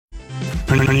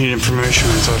I need information.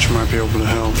 I thought you might be able to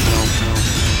help.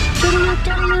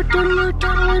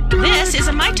 This is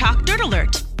a My Talk Dirt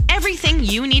Alert. Everything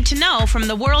you need to know from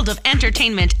the world of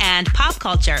entertainment and pop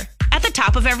culture at the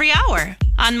top of every hour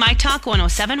on My Talk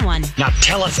 1071. Now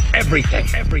tell us everything.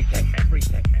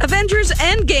 Avengers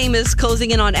Endgame is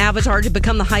closing in on Avatar to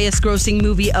become the highest grossing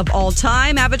movie of all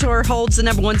time. Avatar holds the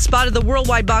number one spot at the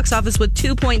worldwide box office with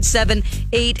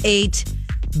 $2.788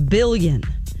 billion.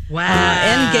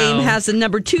 Wow. Endgame has the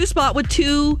number two spot with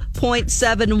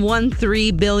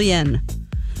 $2.713 billion.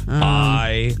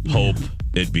 I hope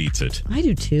it beats it. I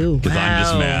do too. Because I'm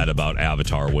just mad about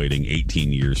Avatar waiting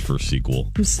 18 years for a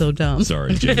sequel. I'm so dumb.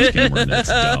 Sorry, James Cameron. It's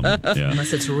dumb. Yeah.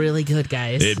 Unless it's really good,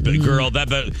 guys. Girl,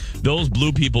 those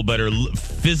blue people better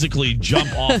physically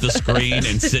jump off the screen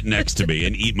and sit next to me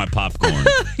and eat my popcorn.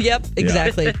 Yep,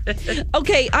 exactly.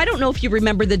 Okay, I don't know if you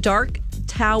remember the Dark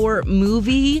Tower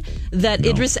movie that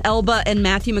Idris Elba and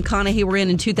Matthew McConaughey were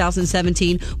in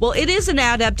 2017. Well, it is an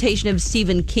adaptation of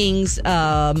Stephen King's,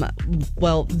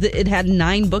 it had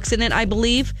 9 books in it, I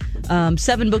believe,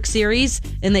 7-book series,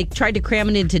 and they tried to cram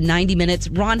it into 90 minutes.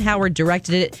 Ron Howard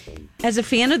directed it. As a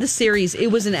fan of the series, it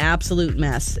was an absolute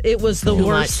mess. It was the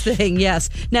worst thing, yes.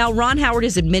 Now, Ron Howard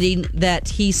is admitting that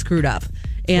he screwed up.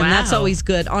 And that's always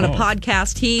good. On a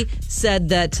podcast, he said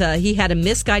that he had a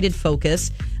misguided focus.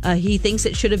 He thinks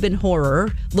it should have been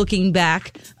horror, looking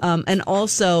back. And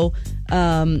also,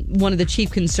 one of the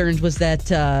chief concerns was that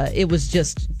it was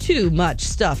just too much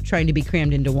stuff trying to be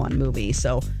crammed into one movie.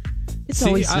 So it's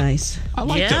always nice. I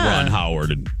like that Ron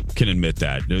Howard can admit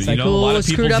that. It's a lot of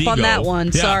screwed up on that one.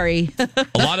 Yeah. Sorry. A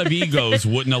lot of egos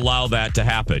wouldn't allow that to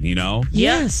happen, you know?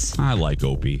 Yes. I like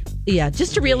Opie. Yeah,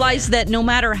 just to realize that no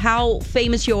matter how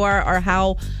famous you are or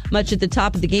how much at the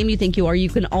top of the game you think you are, you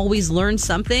can always learn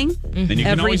something and you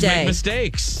can always make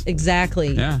mistakes.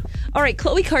 Exactly. Yeah. All right,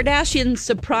 Khloe Kardashian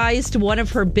surprised one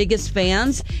of her biggest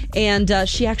fans, and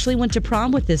she actually went to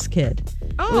prom with this kid.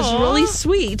 It was really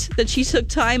sweet that she took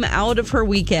time out of her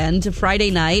weekend,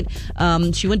 Friday night.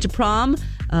 She went to prom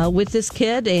with this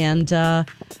kid, and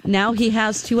now he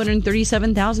has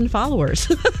 237,000 followers.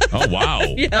 Oh, wow.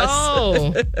 Yes.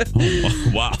 Oh,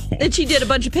 wow. And she did a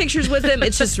bunch of pictures with him.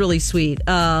 It's just really sweet.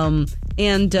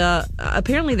 And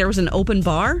apparently there was an open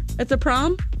bar at the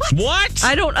prom. What?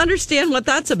 I don't understand what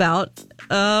that's about.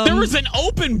 There was an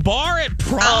open bar at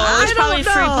prom? It was probably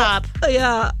free pop.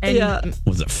 Yeah.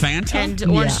 Was it Fanta? And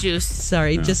orange juice.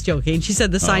 Sorry, just joking. She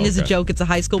said the sign is a joke. It's a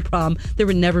high school prom. There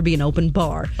would never be an open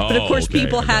bar. But of course,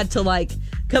 people had to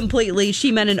completely,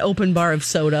 she meant an open bar of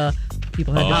soda.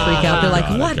 People had to freak out. They're like,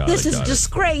 what? This is a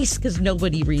disgrace, because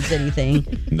nobody reads anything.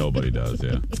 Nobody does,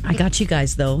 yeah. I got you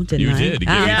guys, though, didn't I? You did. You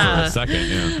gave me for a second,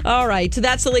 yeah. All right. So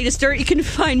that's the latest dirt. You can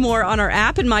find more on our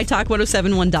app and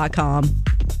mytalk1071.com.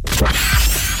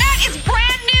 That is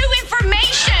brand new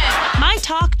information. My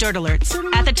Talk Dirt Alerts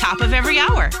at the top of every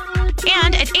hour.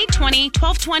 And at 8:20,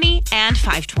 12:20, and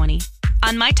 5:20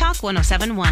 on My Talk 1071.